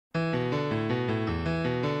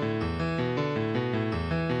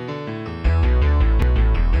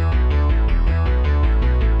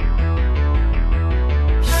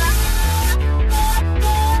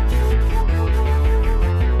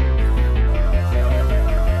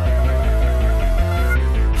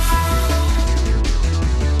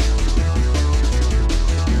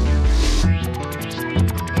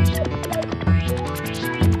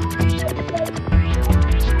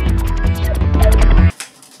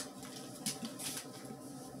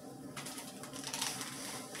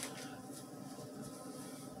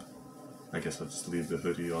I'll just leave the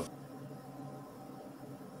hoodie on.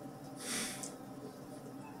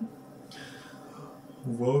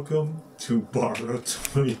 Welcome to Borrow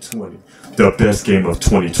 2020, the best game of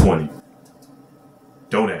 2020.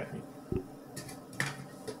 Don't at me.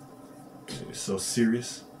 It's so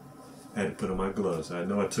serious. I had to put on my gloves. I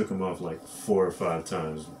know I took them off like 4 or 5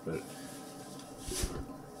 times, but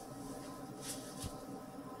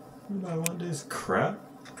anybody want this crap?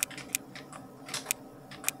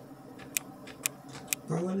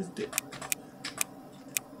 Bro, what is this?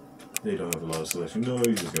 They don't have a lot of selection. No,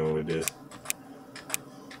 you're just going with this.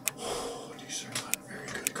 Oh, these are not very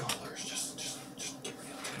good colors. Just give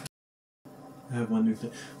me a... I have one new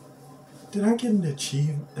thing. Did I get an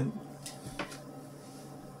achievement?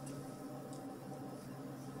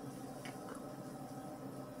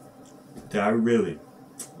 Did I really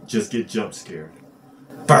just get jump scared?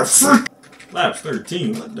 Perfect! Laps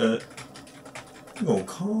 13, what the? You gonna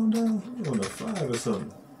calm down? You on a 5 or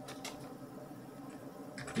something?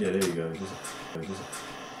 Yeah, there you go.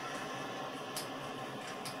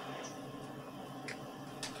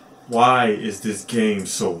 Why is this game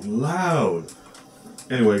so loud?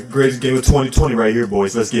 Anyway, greatest game of 2020 right here,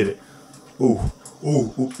 boys. Let's get it. Ooh,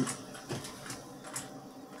 ooh, ooh.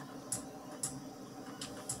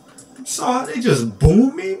 Saw how they just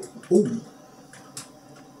boomed me? Ooh.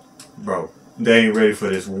 Bro, they ain't ready for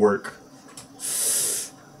this work.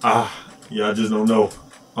 Y'all just don't know.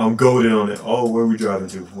 I'm goated on it. Oh, where are we driving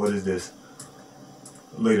to? What is this?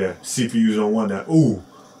 Look at that. CPU's on one now. Ooh.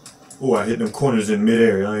 Ooh, I hit them corners in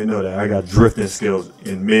midair. I didn't know that. I got drifting skills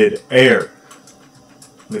in midair.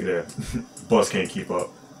 Look at that. Bus can't keep up.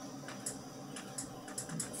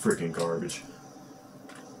 Freaking garbage.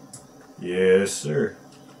 Yes, sir.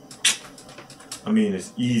 I mean,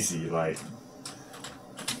 it's easy, like...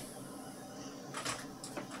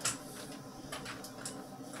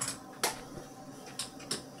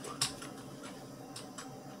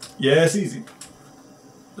 Yeah, it's easy.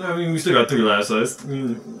 I mean, we still got 3 laps, so it's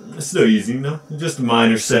still easy, you know? Just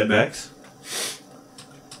minor setbacks.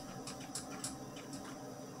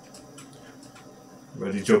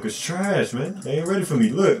 But these jokers trash, man. They ain't ready for me.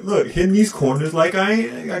 Look, hitting these corners like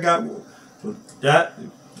I got that.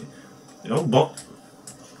 You know, bump.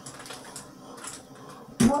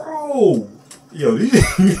 Bro! Yo,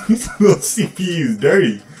 these little CPUs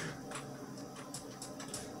dirty.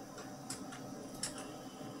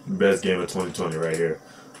 Best game of 2020 right here.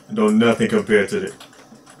 Don't nothing compared to the...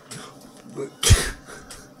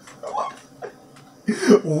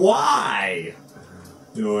 Why?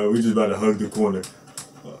 You know what? We just about to hug the corner.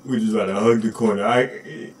 We just about to hug the corner.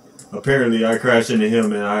 Apparently I crashed into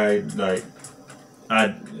him and I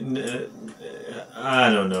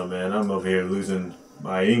don't know, man. I'm over here losing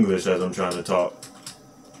my English as I'm trying to talk.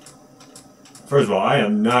 First of all, I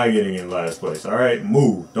am not getting in last place. Alright,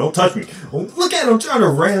 move. Don't touch me. Oh, look at him trying to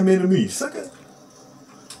ram into me. Sucker.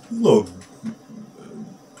 Look.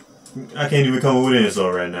 I can't even come with an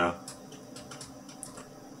insult right now.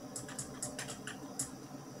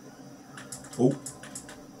 Oh.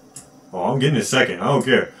 Oh, I'm getting this second. I don't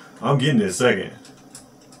care. I'm getting this second.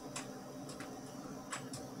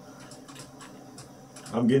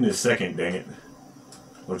 I'm getting this second, dang it.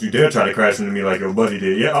 Don't you dare try to crash into me like your buddy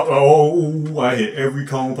did. Yeah, oh, I hit every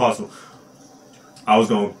cone possible. I was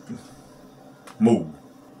gonna move.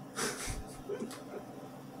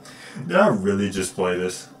 Did I really just play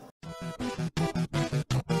this?